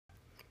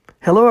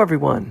Hello,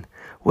 everyone.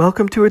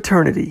 Welcome to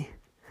eternity,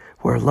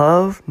 where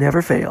love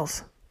never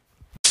fails.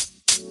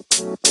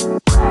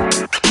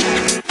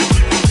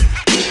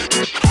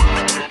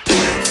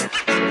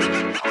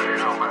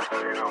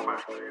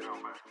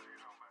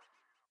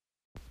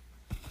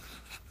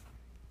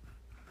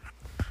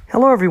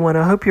 Hello, everyone.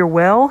 I hope you're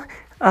well.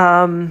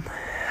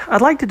 I'd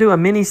like to do a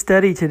mini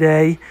study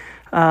today.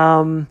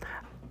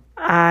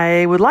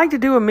 I would like to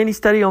do a mini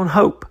study on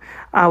hope.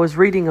 I was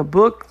reading a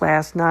book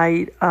last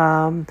night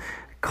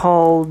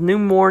called New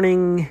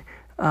Morning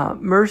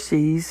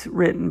Mercies,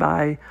 written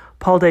by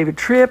Paul David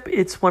Tripp.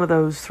 It's one of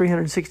those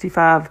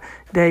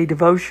 365-day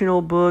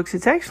devotional books.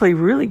 It's actually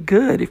really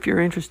good if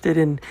you're interested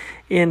in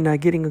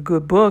getting a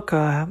good book.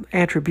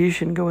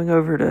 Attribution going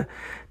over to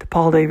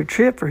Paul David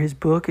Tripp for his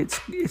book. It's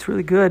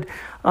really good.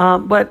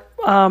 But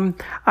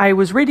I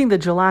was reading the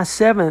July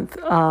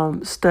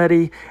 7th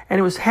study, and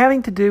it was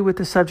having to do with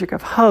the subject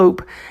of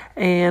hope.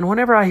 And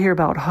whenever I hear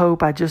about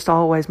hope, my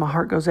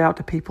heart goes out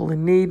to people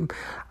in need.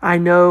 I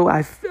know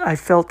I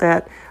felt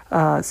that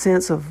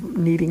sense of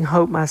needing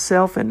hope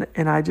myself, and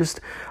I just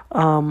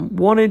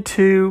wanted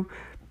to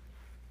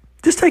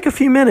just take a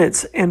few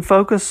minutes and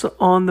focus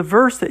on the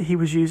verse that he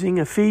was using,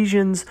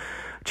 Ephesians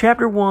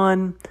chapter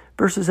 1,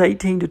 verses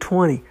 18 to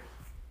 20.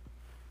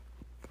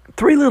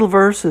 3 little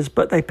verses,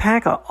 but they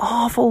pack an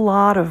awful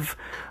lot of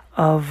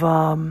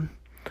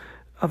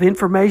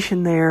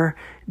information there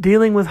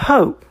dealing with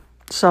hope.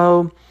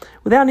 So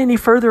without any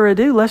further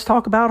ado, let's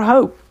talk about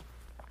hope.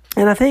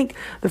 And I think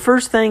the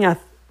first thing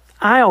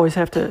I always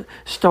have to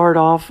start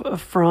off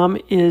from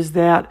is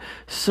that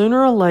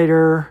sooner or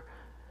later,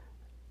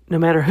 no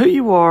matter who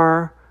you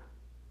are,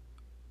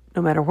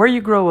 no matter where you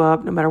grow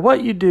up, no matter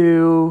what you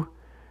do,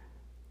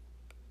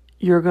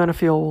 you're going to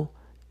feel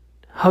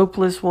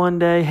hopeless one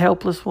day,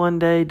 helpless one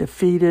day,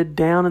 defeated,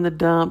 down in the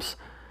dumps.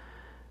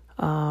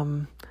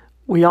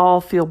 We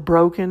all feel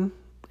broken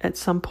at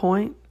some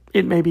point.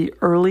 It may be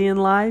early in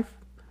life,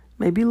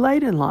 maybe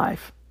late in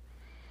life.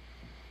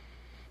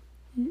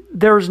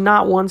 There's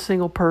not one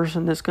single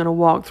person that's going to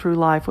walk through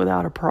life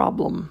without a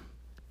problem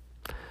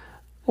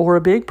or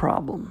a big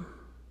problem.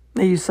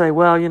 Now you say,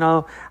 well,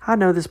 I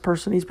know this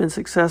person, he's been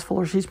successful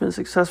or she's been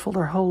successful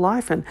their whole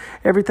life, and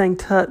everything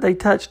they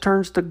touch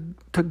turns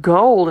to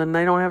gold, and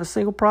they don't have a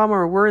single problem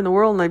or worry in the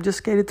world, and they've just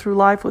skated through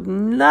life with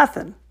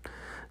nothing,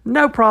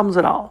 no problems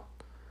at all.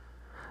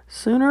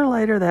 Sooner or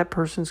later, that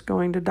person's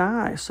going to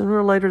die. Sooner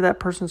or later, that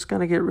person's going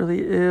to get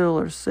really ill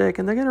or sick,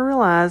 and they're going to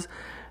realize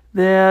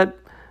that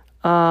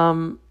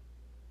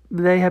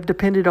they have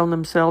depended on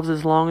themselves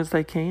as long as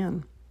they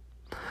can.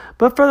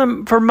 But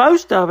for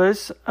most of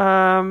us,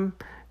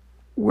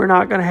 we're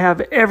not going to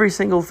have every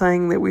single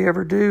thing that we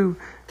ever do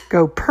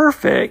go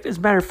perfect. As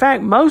a matter of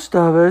fact, most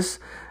of us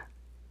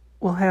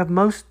will have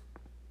most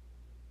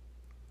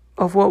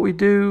of what we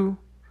do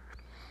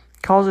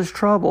cause us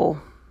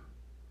trouble.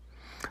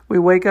 We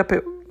wake up,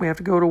 we have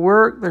to go to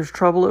work, there's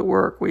trouble at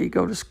work. We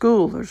go to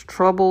school, there's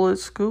trouble at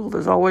school.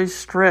 There's always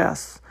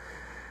stress.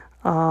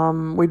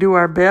 We do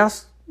our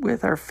best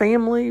with our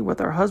family, with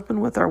our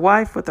husband, with our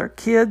wife, with our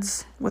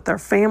kids, with our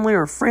family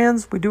or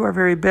friends. We do our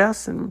very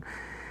best, and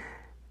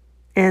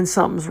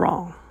something's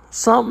wrong.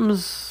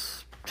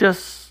 Something's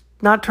just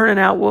not turning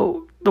out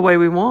the way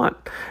we want.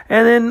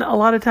 And then a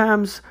lot of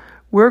times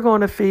we're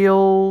going to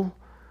feel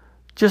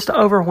just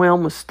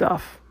overwhelmed with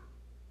stuff.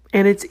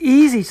 And it's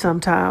easy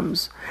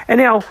sometimes. And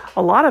now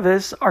a lot of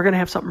us are going to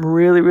have something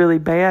really, really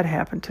bad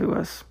happen to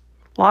us.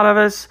 A lot of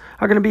us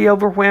are going to be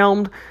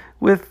overwhelmed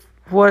with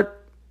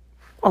what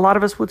a lot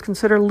of us would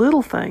consider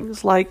little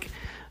things, like,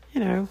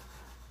 I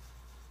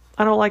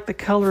don't like the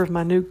color of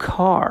my new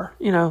car,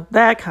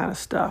 that kind of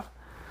stuff.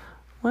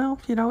 Well,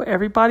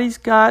 everybody's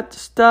got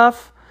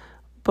stuff,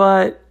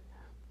 but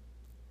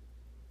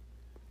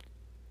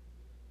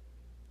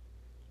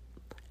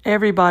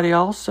everybody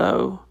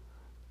also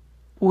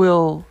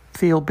will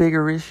feel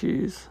bigger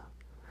issues.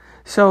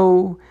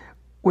 So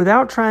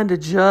without trying to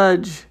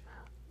judge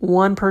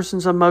one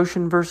person's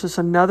emotion versus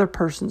another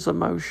person's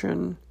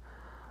emotion,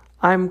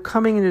 I'm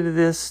coming into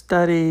this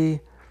study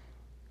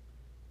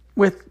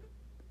with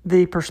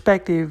the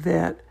perspective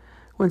that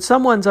when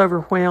someone's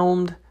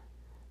overwhelmed,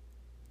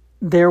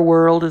 their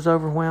world is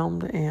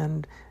overwhelmed,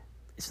 and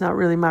it's not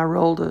really my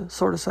role to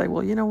sort of say,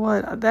 well, you know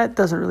what, that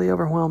doesn't really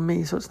overwhelm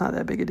me, so it's not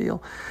that big a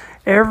deal.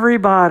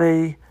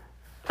 Everybody,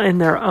 in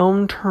their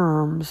own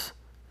terms,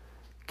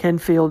 can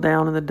feel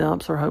down in the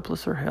dumps or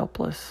hopeless or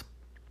helpless.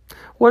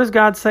 What does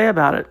God say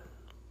about it?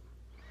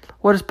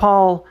 What is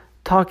Paul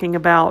talking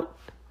about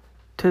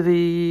to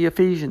the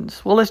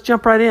Ephesians? Well, let's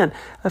jump right in.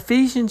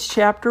 Ephesians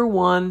chapter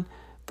 1,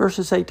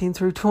 verses 18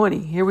 through 20.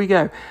 Here we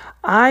go.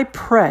 I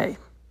pray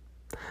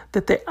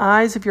that the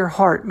eyes of your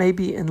heart may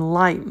be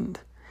enlightened,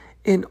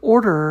 in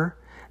order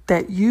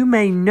that you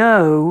may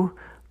know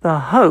the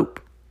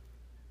hope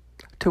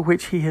to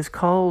which he has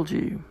called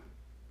you,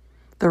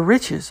 the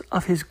riches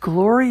of his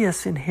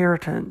glorious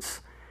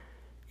inheritance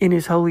in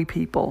his holy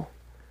people,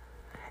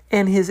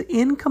 and his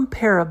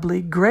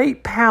incomparably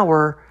great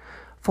power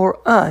for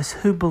us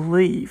who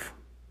believe.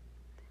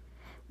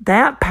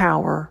 That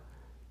power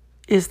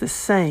is the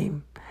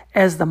same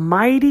as the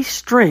mighty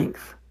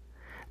strength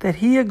that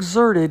he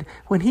exerted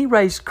when he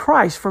raised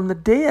Christ from the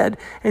dead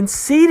and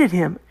seated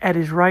him at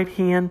his right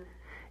hand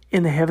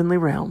in the heavenly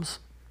realms.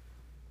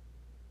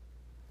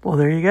 Well,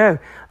 there you go.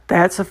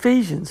 That's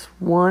Ephesians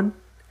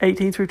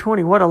 1:18 through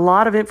 20. What a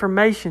lot of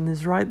information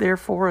is right there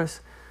for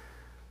us.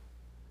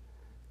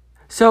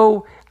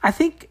 So I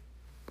think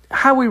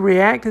how we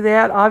react to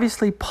that,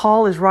 obviously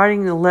Paul is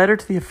writing a letter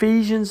to the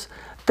Ephesians.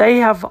 They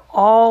have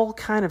all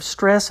kind of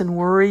stress and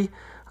worry.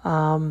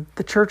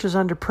 The church is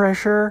under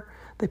pressure.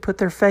 They put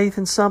their faith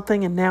in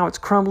something and now it's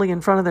crumbling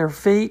in front of their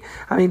feet.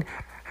 I mean,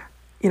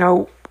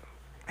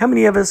 how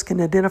many of us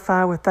can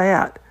identify with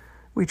that?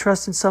 We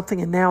trust in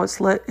something and now it's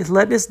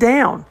letting us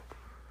down.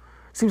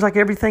 Seems like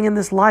everything in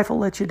this life will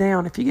let you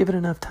down if you give it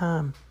enough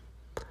time.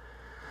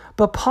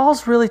 But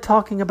Paul's really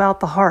talking about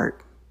the heart.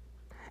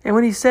 And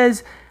when he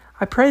says,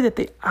 I pray that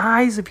the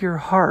eyes of your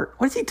heart,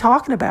 what is he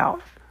talking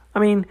about? I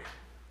mean,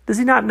 does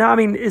he not know? I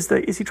mean, is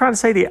he trying to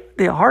say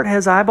the heart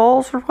has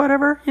eyeballs or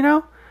whatever,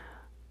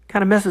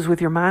 Kind of messes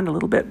with your mind a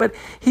little bit. But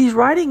he's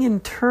writing in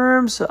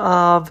terms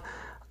of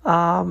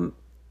an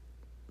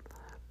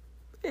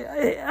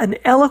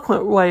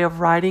eloquent way of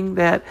writing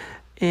that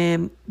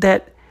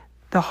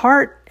the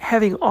heart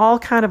having all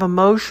kind of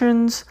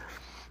emotions,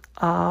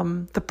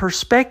 the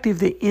perspective,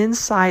 the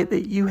insight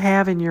that you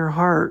have in your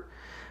heart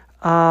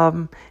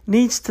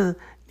needs to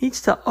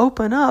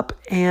open up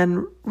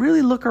and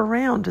really look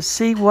around to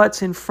see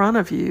what's in front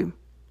of you,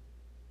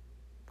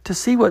 to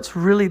see what's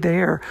really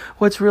there,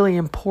 what's really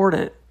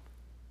important.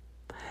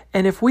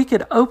 And if we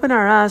could open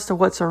our eyes to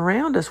what's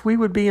around us, we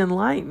would be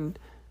enlightened.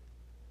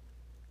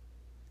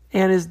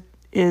 And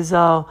as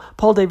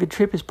Paul David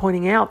Tripp is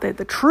pointing out, that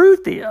the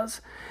truth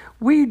is,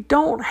 we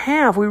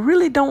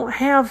really don't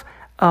have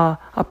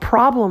a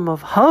problem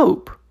of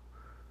hope.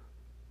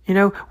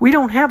 We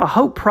don't have a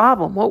hope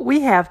problem. What we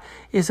have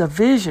is a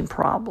vision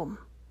problem.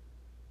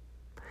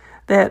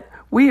 That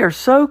we are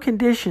so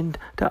conditioned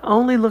to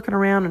only looking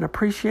around and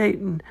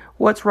appreciating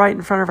what's right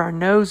in front of our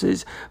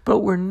noses, but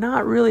we're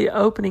not really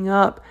opening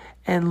up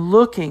and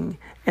looking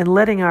and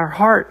letting our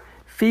heart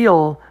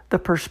feel the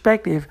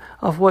perspective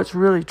of what's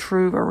really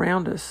true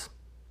around us.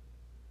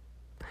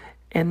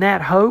 And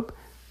that hope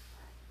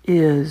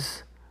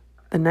is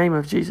the name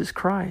of Jesus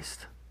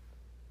Christ.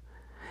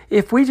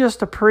 If we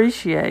just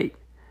appreciate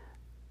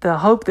the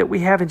hope that we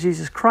have in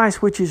Jesus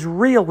Christ, which is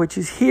real, which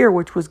is here,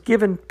 which was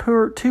given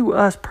to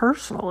us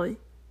personally,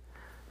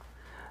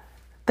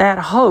 that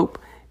hope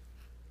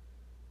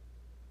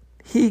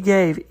he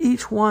gave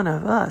each one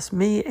of us,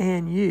 me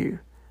and you,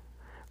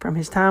 from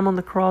his time on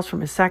the cross, from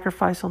his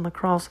sacrifice on the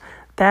cross.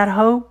 That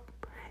hope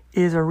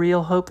is a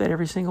real hope that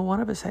every single one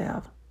of us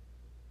have.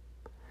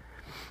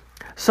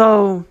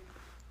 So,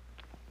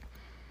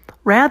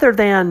 rather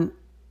than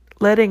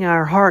letting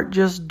our heart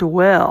just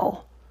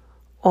dwell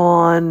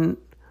on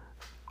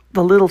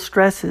the little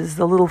stresses,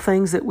 the little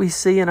things that we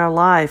see in our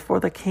life,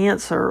 or the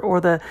cancer, or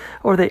the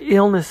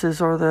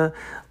illnesses, or the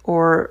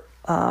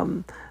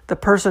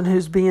person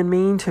who's being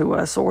mean to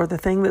us, or the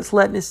thing that's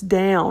letting us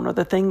down, or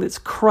the thing that's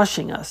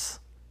crushing us.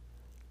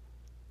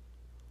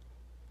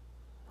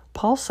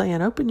 Paul's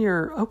saying, open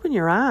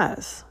your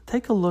eyes,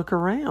 take a look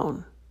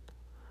around,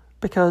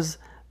 because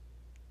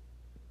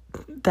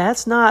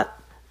that's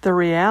not the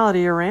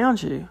reality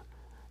around you.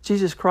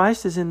 Jesus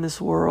Christ is in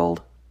this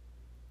world.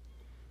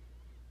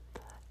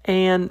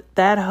 And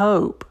that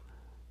hope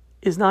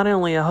is not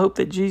only a hope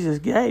that Jesus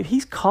gave,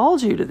 he's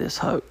called you to this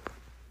hope.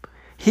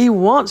 He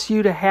wants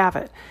you to have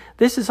it.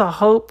 This is a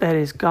hope that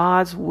is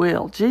God's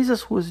will.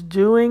 Jesus was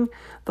doing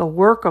the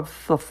work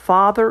of the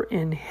Father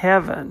in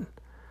heaven.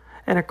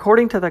 And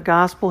according to the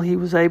gospel, he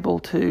was able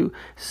to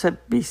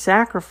be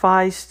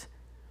sacrificed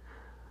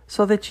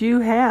so that you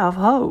have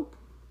hope.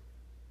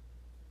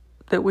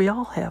 That we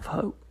all have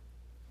hope.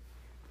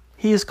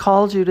 He has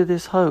called you to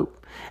this hope.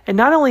 And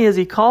not only has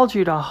he called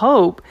you to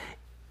hope,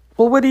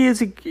 well, what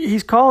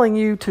he's calling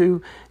you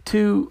to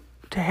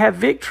have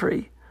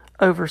victory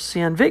over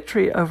sin,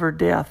 victory over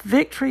death,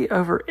 victory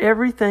over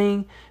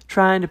everything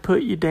trying to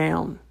put you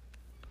down.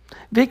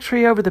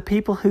 Victory over the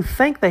people who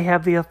think they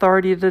have the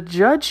authority to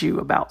judge you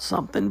about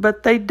something,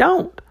 but they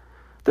don't.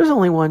 There's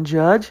only one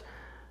judge.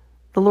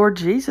 The Lord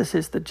Jesus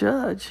is the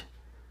judge.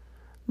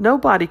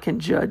 Nobody can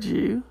judge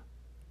you.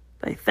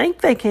 They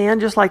think they can,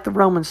 just like the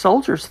Roman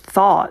soldiers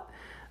thought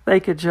they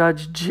could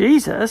judge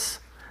Jesus.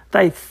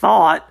 They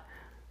thought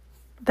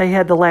they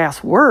had the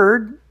last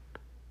word.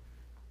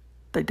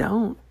 They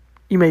don't.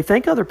 You may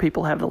think other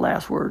people have the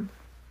last word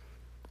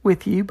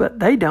with you, but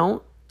they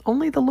don't.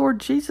 Only the Lord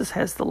Jesus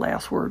has the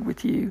last word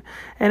with you.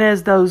 And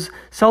as those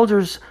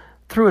soldiers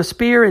threw a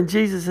spear in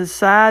Jesus'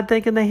 side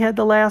thinking they had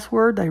the last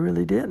word, they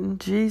really didn't.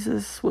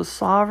 Jesus was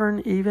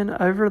sovereign even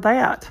over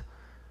that.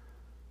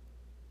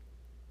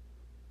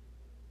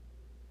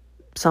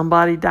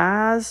 Somebody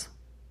dies,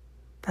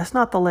 that's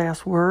not the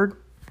last word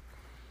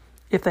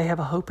if they have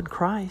a hope in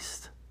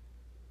Christ.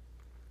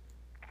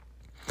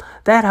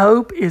 That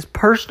hope is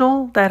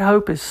personal. That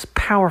hope is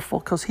powerful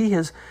because he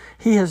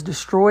has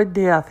destroyed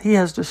death. He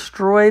has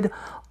destroyed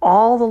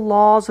All the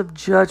laws of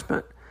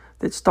judgment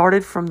that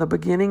started from the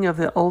beginning of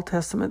the Old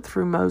Testament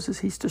through Moses,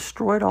 He's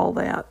destroyed all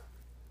that.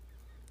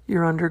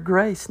 You're under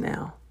grace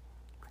now.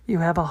 You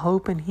have a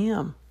hope in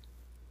Him.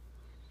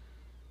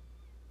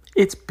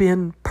 It's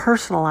been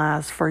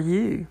personalized for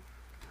you.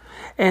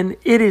 And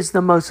it is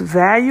the most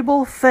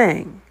valuable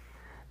thing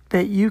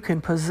that you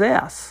can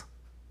possess.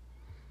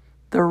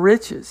 The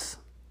riches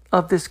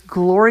of this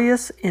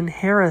glorious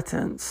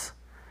inheritance.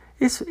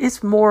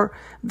 It's more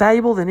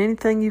valuable than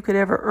anything you could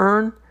ever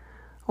earn,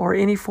 or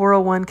any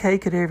 401k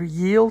could ever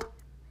yield,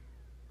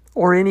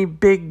 or any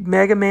big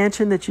mega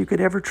mansion that you could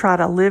ever try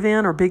to live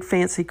in, or big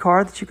fancy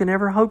car that you can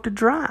ever hope to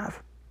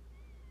drive.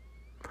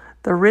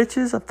 The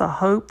riches of the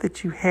hope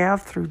that you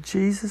have through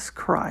Jesus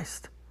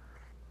Christ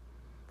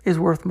is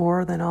worth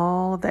more than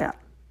all of that.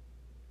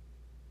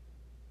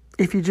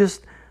 If we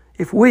just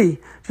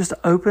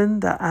open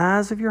the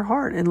eyes of your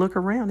heart and look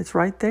around, it's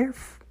right there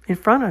in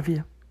front of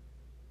you.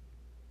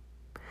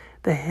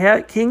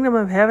 The kingdom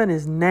of heaven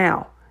is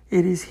now.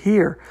 It is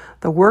here.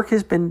 The work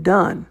has been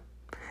done.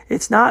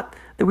 It's not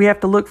that we have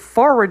to look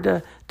forward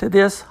to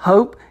this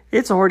hope.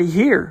 It's already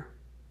here.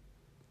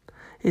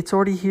 It's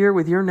already here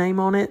with your name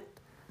on it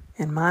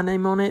and my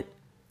name on it.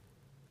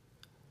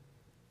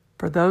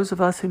 For those of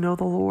us who know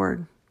the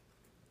Lord.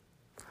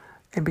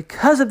 And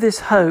because of this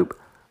hope,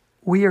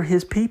 we are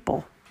His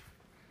people.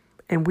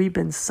 And we've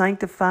been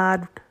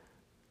sanctified.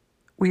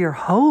 We are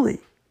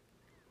holy.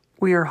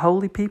 We are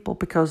holy people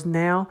because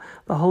now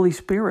the Holy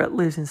Spirit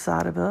lives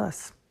inside of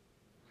us.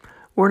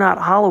 We're not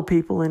hollow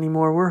people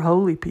anymore. We're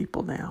holy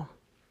people now.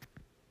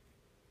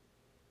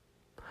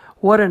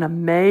 What an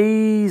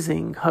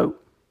amazing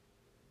hope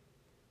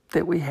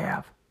that we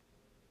have.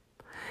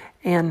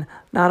 And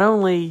not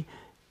only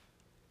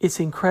it's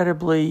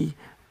incredibly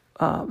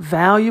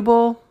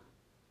valuable,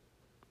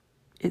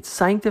 it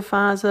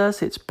sanctifies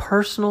us, it's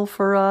personal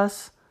for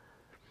us,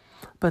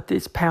 but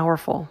it's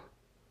powerful.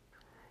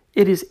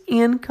 It is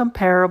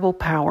incomparable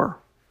power.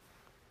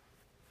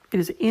 It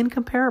is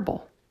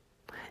incomparable.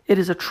 It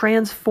is a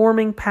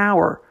transforming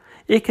power.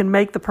 It can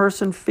make the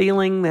person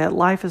feeling that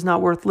life is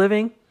not worth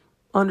living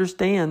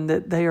understand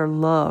that they are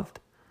loved.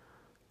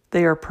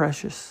 They are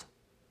precious.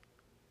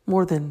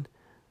 More than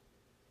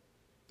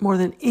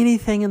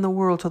anything in the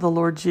world to the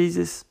Lord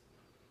Jesus.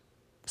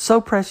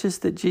 So precious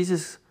that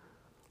Jesus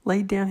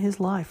laid down His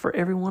life for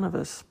every one of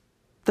us.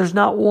 There's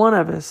not one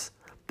of us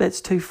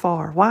that's too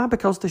far. Why?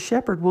 Because the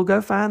shepherd will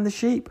go find the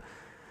sheep.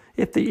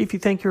 If you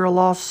think you're a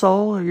lost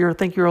soul or you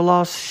think you're a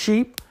lost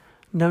sheep,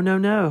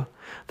 no.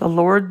 The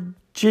Lord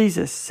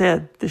Jesus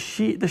said the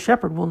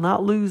shepherd will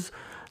not lose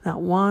not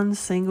one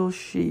single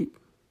sheep.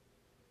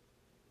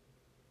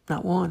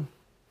 Not one.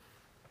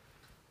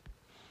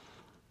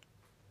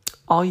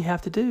 All you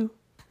have to do,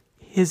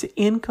 His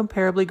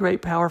incomparably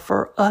great power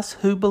for us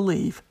who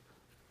believe.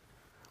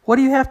 What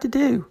do you have to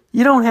do?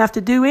 You don't have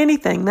to do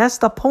anything. That's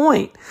the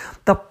point.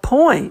 The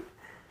point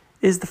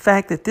is the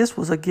fact that this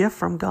was a gift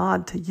from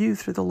God to you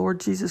through the Lord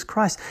Jesus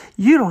Christ.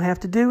 You don't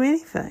have to do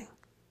anything.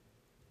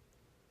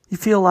 You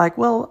feel like,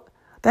 well,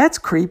 that's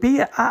creepy.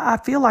 I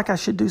feel like I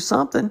should do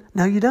something.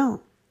 No, you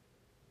don't.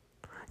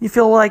 You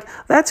feel like,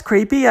 that's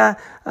creepy. Maybe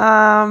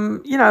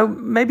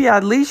I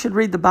at least should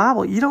read the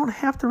Bible. You don't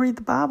have to read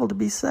the Bible to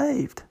be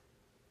saved.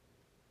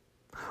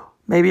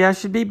 Maybe I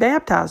should be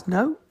baptized.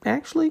 No,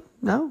 actually,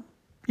 no.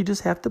 You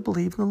just have to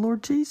believe in the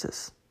Lord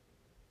Jesus.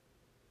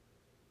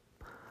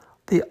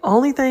 The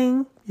only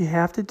thing you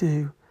have to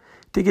do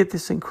to get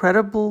this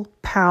incredible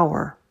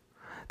power,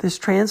 this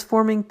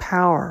transforming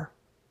power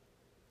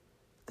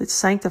that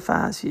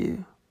sanctifies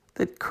you,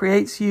 that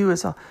creates you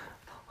as a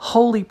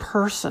holy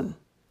person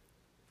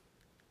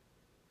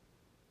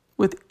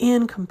with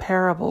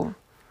incomparable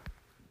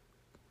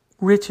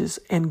riches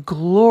and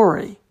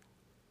glory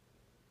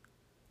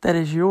that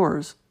is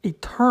yours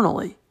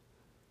eternally,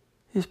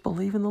 is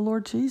believe in the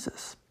Lord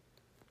Jesus.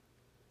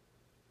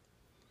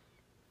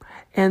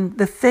 And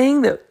the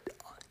thing that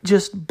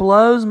just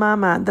blows my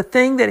mind, the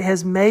thing that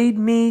has made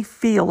me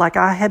feel like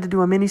I had to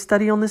do a mini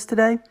study on this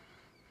today,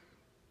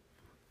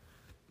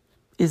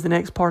 is the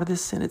next part of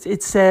this sentence.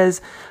 It says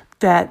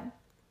that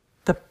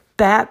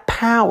that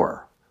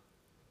power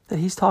that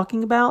he's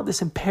talking about,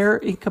 this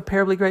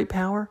incomparably great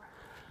power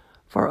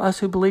for us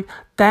who believe,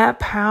 that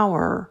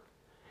power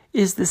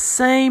is the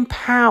same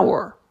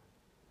power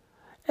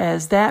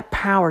as that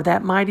power,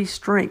 that mighty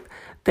strength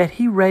that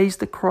he raised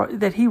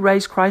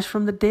Christ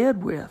from the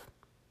dead with.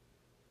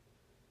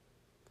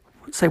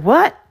 You say,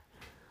 what?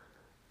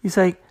 You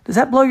say, does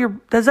that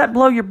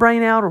blow your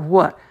brain out or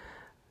what?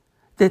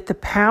 That the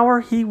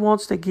power he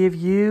wants to give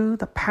you,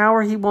 the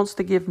power he wants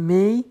to give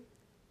me,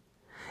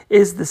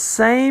 is the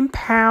same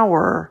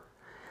power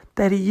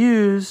that he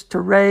used to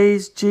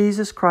raise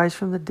Jesus Christ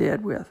from the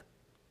dead with.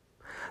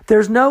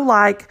 There's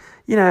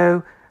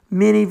no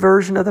mini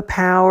version of the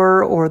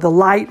power or the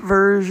light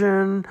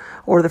version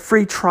or the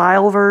free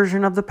trial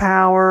version of the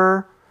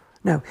power.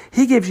 No,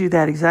 he gives you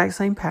that exact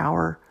same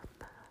power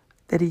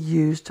that he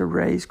used to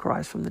raise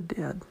Christ from the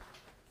dead.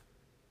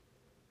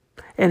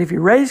 And if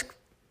you raise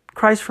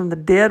Christ from the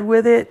dead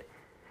with it,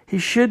 He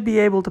should be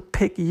able to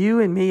pick you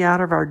and me out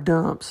of our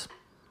dumps,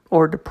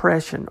 or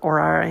depression, or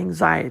our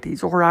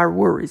anxieties, or our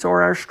worries,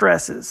 or our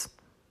stresses,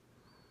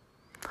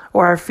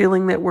 or our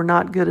feeling that we're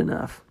not good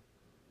enough.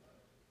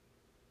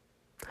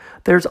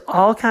 There's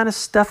all kind of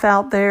stuff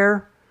out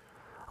there,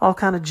 all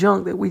kind of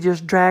junk that we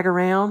just drag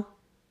around.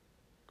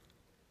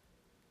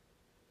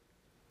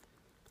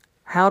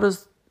 How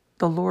does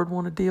the Lord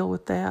want to deal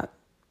with that?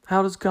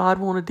 How does God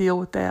want to deal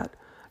with that?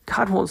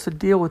 God wants to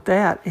deal with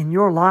that in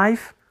your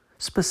life.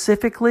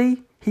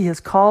 Specifically, He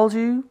has called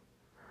you.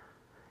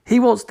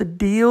 He wants to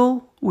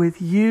deal with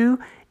you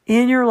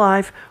in your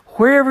life,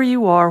 wherever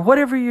you are,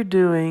 whatever you're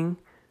doing,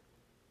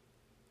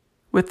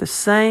 with the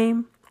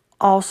same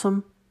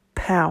awesome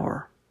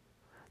power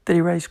that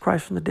He raised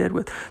Christ from the dead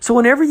with. So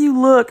whenever you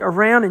look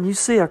around and you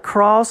see a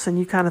cross and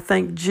you kind of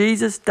think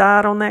Jesus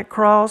died on that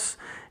cross,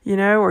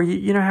 or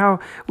you know how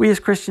we as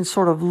Christians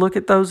sort of look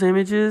at those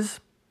images?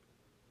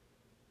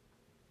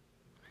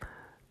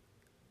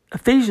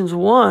 Ephesians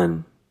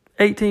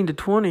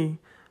 1:18-20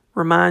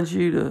 reminds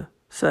you to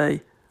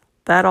say,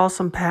 that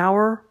awesome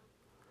power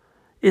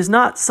is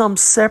not some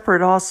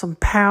separate awesome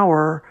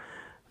power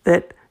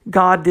that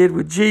God did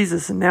with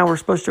Jesus and now we're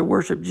supposed to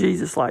worship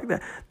Jesus like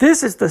that.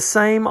 This is the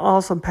same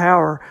awesome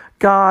power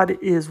God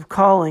is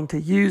calling to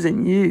use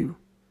in you,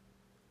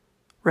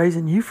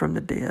 raising you from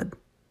the dead.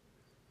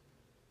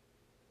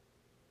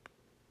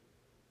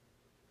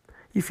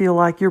 You feel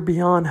like you're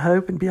beyond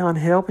hope and beyond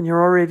help and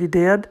you're already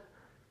dead?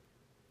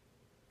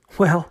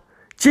 Well,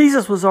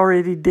 Jesus was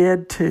already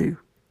dead too.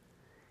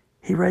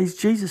 He raised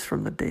Jesus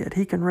from the dead.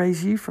 He can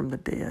raise you from the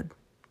dead.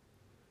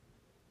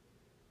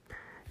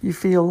 You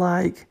feel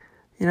like,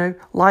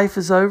 life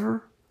is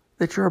over,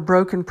 that you're a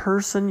broken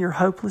person, you're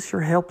hopeless, you're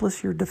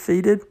helpless, you're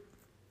defeated.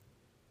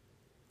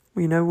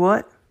 Well, you know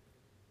what?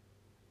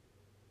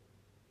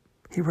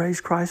 He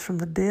raised Christ from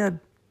the dead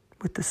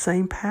with the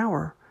same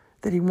power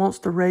that He wants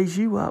to raise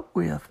you up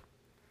with.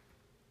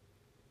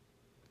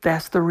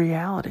 That's the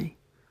reality.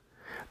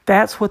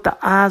 That's what the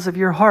eyes of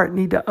your heart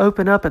need to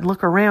open up and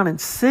look around and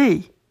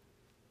see.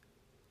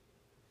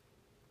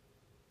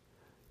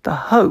 The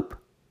hope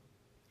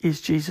is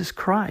Jesus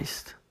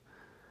Christ.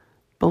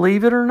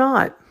 Believe it or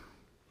not,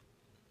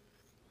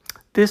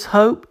 this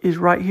hope is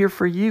right here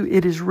for you.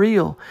 It is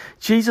real.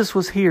 Jesus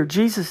was here.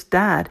 Jesus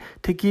died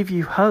to give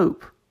you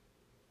hope.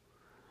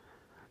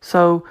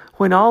 So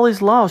when all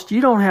is lost, you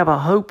don't have a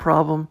hope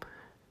problem.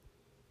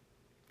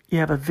 You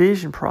have a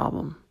vision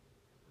problem.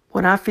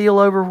 When I feel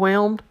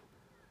overwhelmed,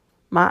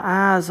 my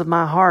eyes of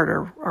my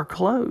heart are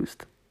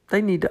closed.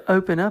 They need to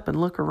open up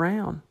and look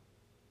around.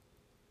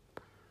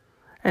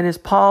 And as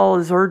Paul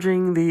is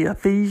urging the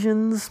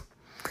Ephesians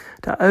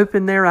to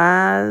open their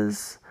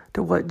eyes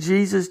to what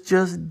Jesus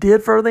just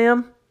did for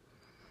them,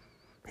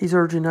 He's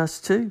urging us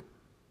too.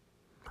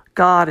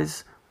 God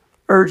is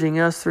urging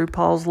us through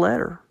Paul's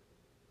letter.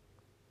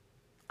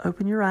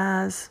 Open your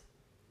eyes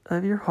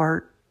of your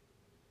heart.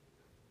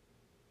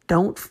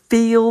 Don't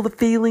feel the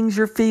feelings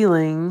you're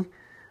feeling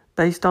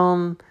based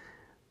on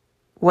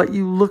what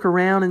you look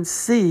around and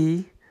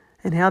see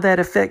and how that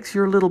affects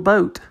your little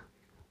boat.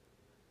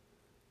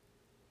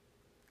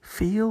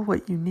 Feel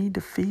what you need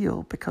to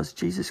feel because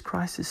Jesus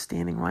Christ is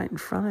standing right in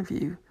front of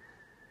you.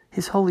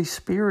 His Holy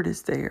Spirit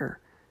is there.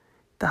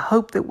 The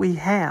hope that we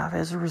have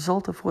as a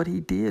result of what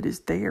He did is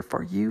there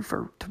for you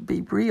to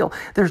be real.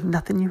 There's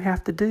nothing you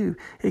have to do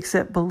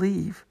except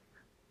believe.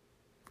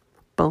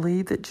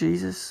 Believe that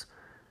Jesus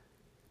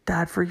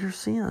died for your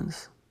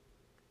sins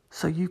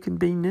so you can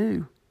be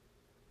new.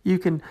 You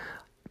can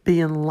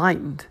be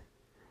enlightened.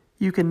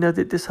 You can know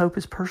that this hope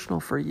is personal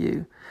for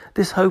you.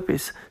 This hope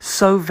is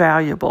so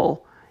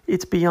valuable.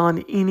 It's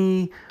beyond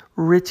any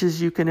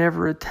riches you can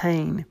ever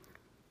attain.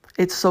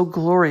 It's so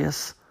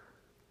glorious.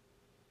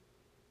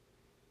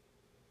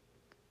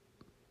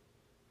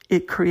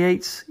 It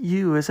creates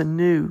you as a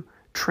new,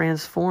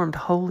 transformed,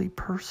 holy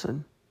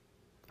person.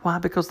 Why?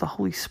 Because the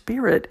Holy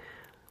Spirit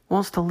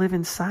wants to live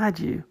inside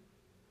you.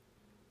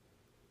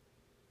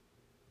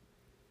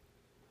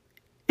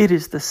 It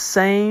is the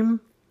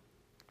same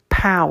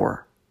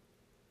power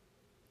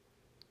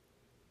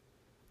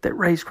that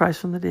raised Christ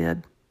from the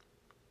dead.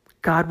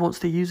 God wants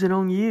to use it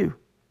on you.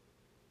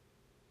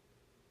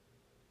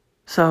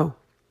 So,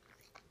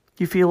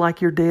 you feel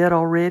like you're dead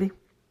already?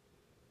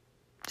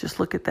 Just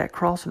look at that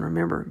cross and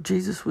remember,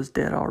 Jesus was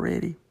dead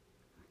already.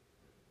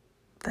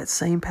 That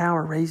same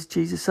power raised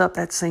Jesus up.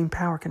 That same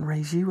power can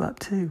raise you up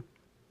too.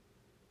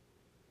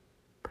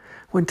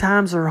 When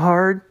times are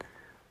hard,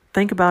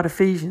 think about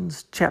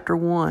Ephesians chapter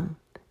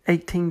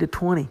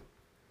 1:18-20.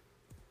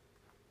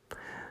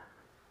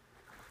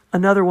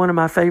 Another one of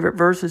my favorite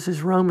verses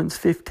is Romans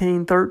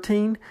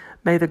 15:13.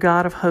 May the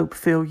God of hope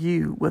fill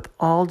you with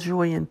all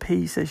joy and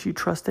peace as you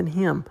trust in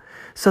Him,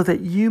 so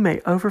that you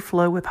may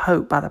overflow with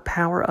hope by the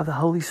power of the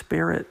Holy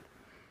Spirit.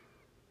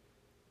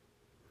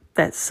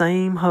 That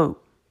same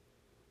hope,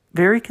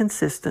 very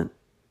consistent.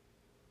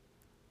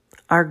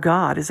 Our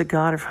God is a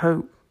God of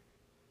hope.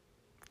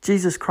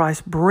 Jesus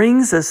Christ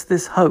brings us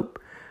this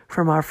hope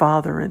from our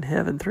Father in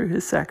heaven through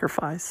His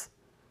sacrifice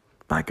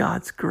by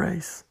God's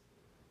grace.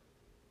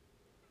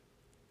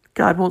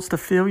 God wants to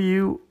fill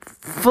you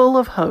full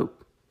of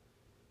hope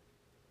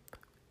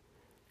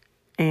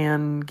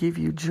and give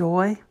you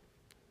joy,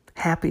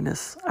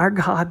 happiness. Our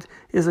God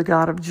is a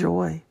God of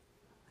joy.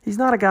 He's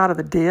not a God of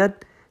the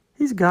dead.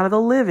 He's a God of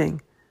the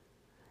living.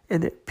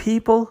 And that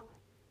people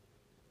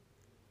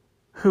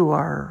who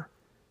are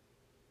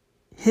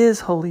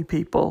His holy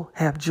people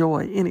have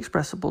joy,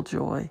 inexpressible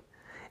joy.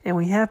 And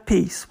we have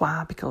peace.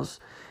 Why? Because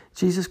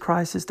Jesus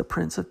Christ is the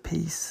Prince of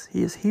Peace.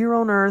 He is here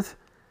on earth.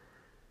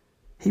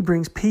 He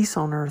brings peace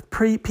on earth.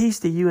 Peace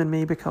to you and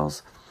me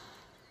because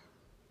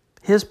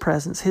His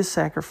presence, His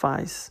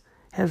sacrifice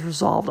has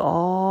resolved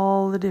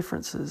all the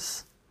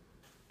differences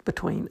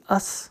between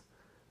us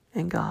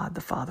and God,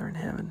 the Father in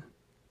heaven.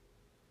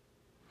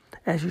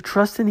 As you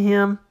trust in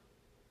Him,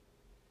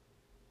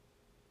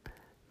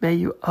 may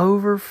you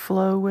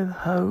overflow with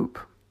hope.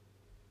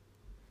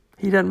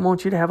 He doesn't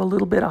want you to have a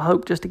little bit of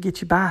hope just to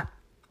get you by.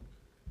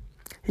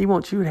 He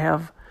wants you to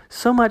have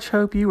so much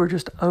hope you are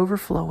just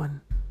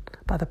overflowing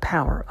by the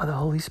power of the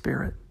Holy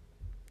Spirit.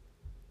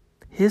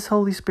 His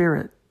Holy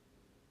Spirit,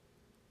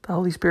 the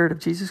Holy Spirit of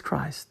Jesus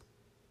Christ,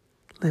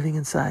 living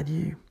inside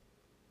you.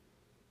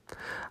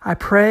 I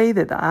pray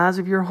that the eyes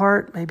of your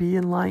heart may be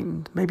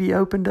enlightened, may be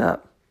opened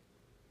up.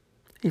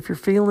 If you're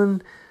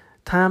feeling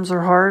times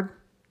are hard,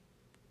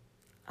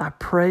 I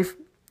pray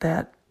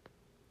that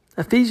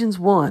Ephesians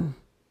 1,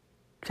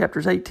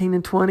 chapters 18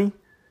 and 20,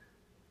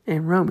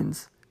 and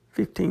Romans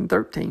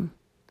 15:13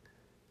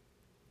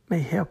 may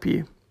help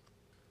you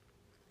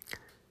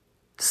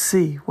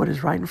see what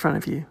is right in front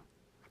of you,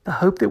 the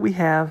hope that we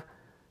have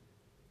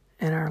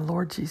in our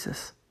Lord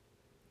Jesus.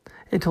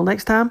 Until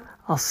next time,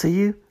 I'll see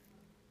you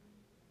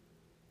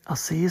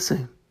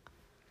soon.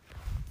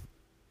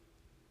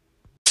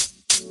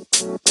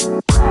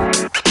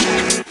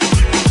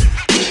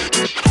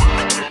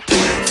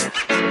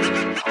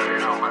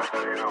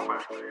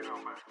 You know,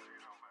 man.